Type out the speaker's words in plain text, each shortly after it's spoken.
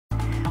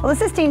Well, the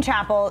Sistine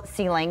Chapel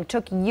ceiling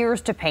took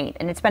years to paint,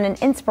 and it's been an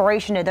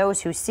inspiration to those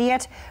who see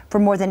it for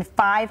more than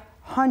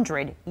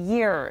 500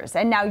 years.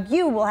 And now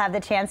you will have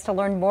the chance to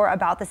learn more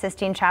about the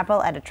Sistine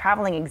Chapel at a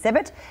traveling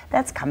exhibit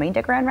that's coming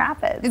to Grand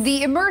Rapids.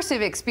 The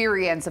immersive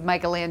experience of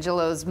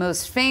Michelangelo's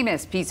most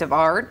famous piece of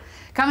art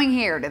coming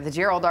here to the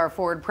Gerald R.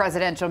 Ford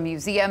Presidential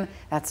Museum.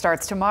 That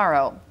starts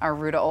tomorrow. Our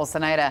Ruta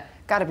Olsenaida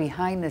got a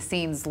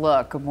behind-the-scenes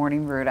look. Good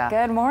morning, Ruta.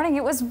 Good morning.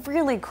 It was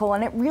really cool,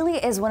 and it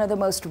really is one of the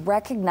most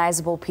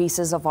recognizable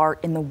pieces of art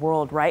in the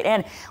world, right?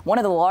 And one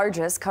of the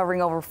largest,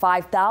 covering over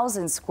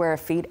 5,000 square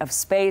feet of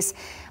space.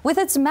 With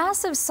its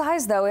massive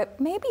size, though,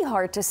 it may be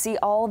hard to see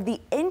all of the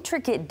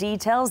intricate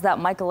details that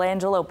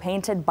Michelangelo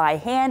painted by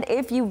hand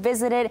if you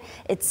visited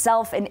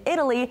itself in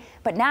Italy.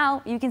 But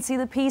now you can see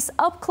the piece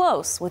up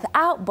close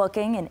without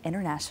booking an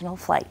international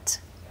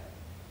flight.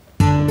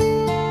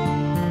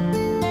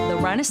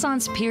 The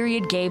Renaissance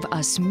period gave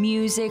us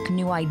music,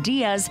 new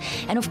ideas,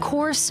 and of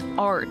course,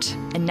 art.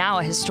 And now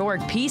a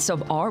historic piece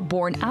of art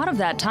born out of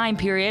that time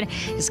period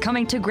is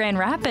coming to Grand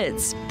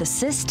Rapids, the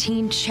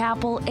Sistine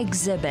Chapel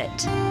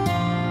exhibit.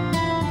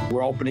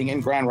 We're opening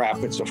in Grand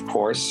Rapids, of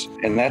course,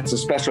 and that's a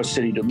special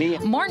city to me.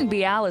 Martin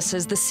Bialis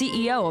is the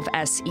CEO of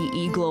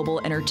SEE Global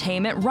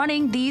Entertainment,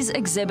 running these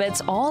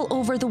exhibits all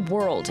over the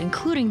world,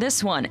 including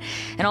this one.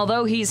 And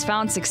although he's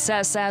found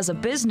success as a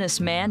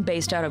businessman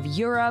based out of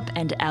Europe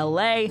and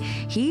LA,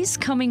 he's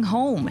coming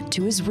home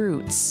to his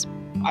roots.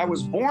 I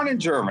was born in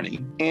Germany,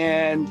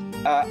 and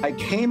I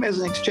came as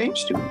an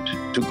exchange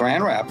student to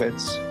Grand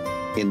Rapids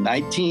in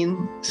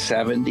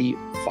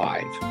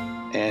 1975.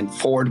 And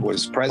Ford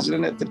was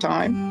president at the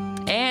time.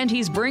 And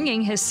he's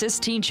bringing his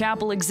Sistine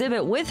Chapel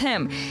exhibit with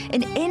him.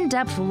 An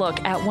in-depth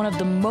look at one of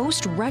the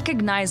most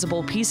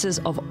recognizable pieces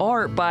of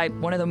art by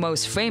one of the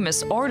most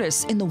famous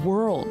artists in the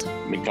world.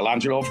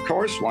 Michelangelo, of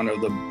course, one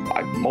of the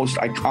most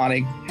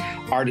iconic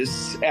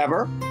artists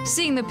ever.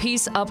 Seeing the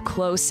piece up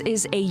close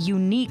is a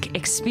unique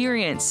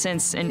experience,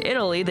 since in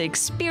Italy, the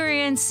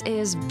experience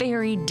is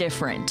very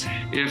different.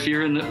 If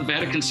you're in the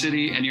Vatican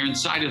City and you're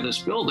inside of this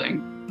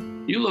building,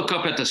 you look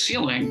up at the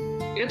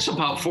ceiling, it's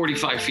about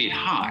 45 feet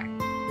high.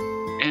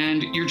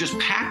 And you're just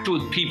packed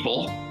with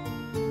people.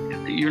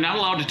 You're not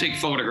allowed to take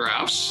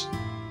photographs.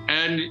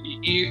 And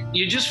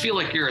you just feel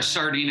like you're a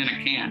sardine in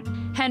a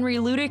can. Henry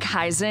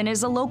Ludickheisen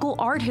is a local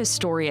art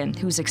historian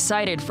who's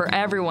excited for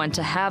everyone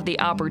to have the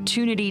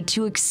opportunity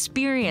to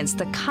experience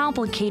the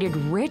complicated,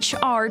 rich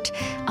art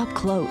up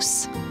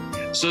close.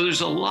 So there's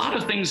a lot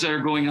of things that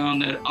are going on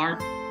that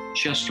aren't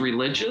just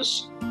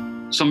religious.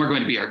 Some are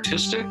going to be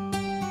artistic.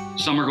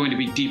 Some are going to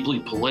be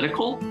deeply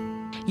political.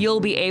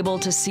 You'll be able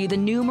to see the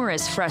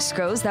numerous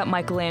frescoes that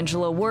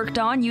Michelangelo worked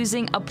on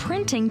using a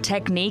printing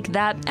technique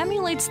that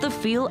emulates the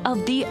feel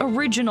of the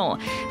original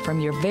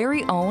from your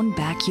very own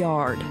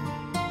backyard.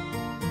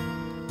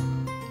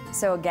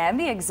 So again,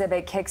 the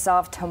exhibit kicks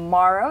off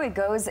tomorrow. It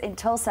goes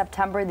until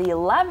September the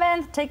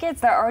 11th. Tickets,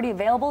 they're already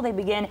available. They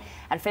begin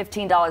at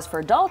 $15 for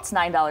adults,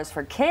 $9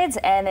 for kids,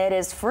 and it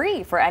is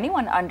free for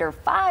anyone under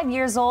 5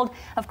 years old.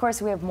 Of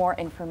course, we have more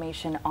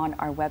information on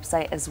our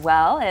website as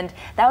well. And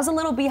that was a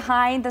little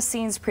behind the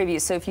scenes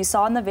preview. So if you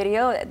saw in the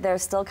video, they're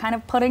still kind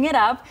of putting it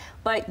up,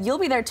 but you'll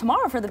be there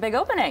tomorrow for the big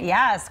opening.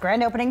 Yes,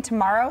 grand opening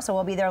tomorrow. So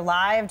we'll be there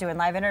live, doing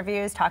live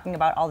interviews, talking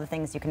about all the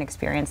things you can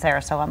experience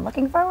there. So I'm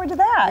looking forward to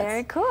that.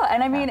 Very cool.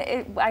 And I mean,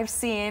 I've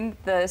seen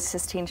the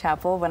Sistine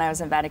Chapel when I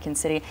was in Vatican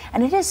City,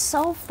 and it is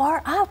so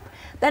far up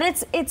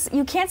that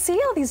you can't see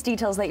all these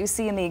details that you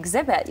see in the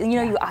exhibit. You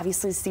know, you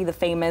obviously see the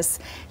famous,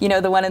 you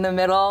know, the one in the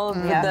middle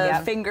with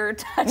the finger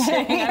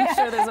touching. I'm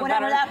sure there's a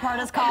whatever that part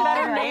is called,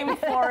 better name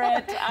for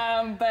it.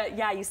 But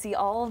yeah, you see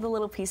all of the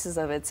little pieces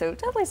of it. So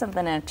definitely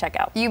something to check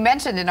out. You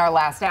mentioned in our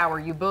last hour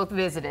you both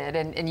visited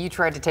and you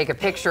tried to take a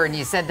picture and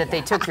you said that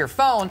they took your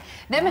phone.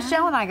 Then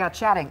Michelle and I got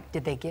chatting. When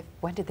did they give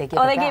it back?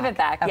 Oh, they gave it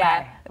back. Okay.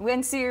 Yeah.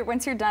 Once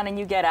you're done and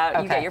you get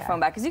out, you get your phone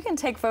back, because you can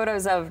take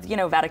photos of, you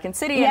know, Vatican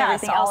City and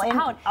everything else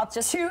out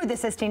just to the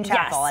Sistine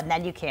Chapel, and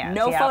then you can't.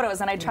 No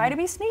photos. And I try to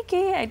be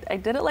sneaky. I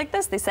did it like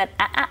this. They said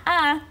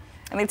and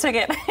they took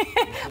it.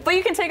 But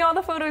you can take all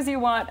the photos you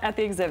want at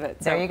the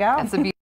exhibit. So there you go. That's the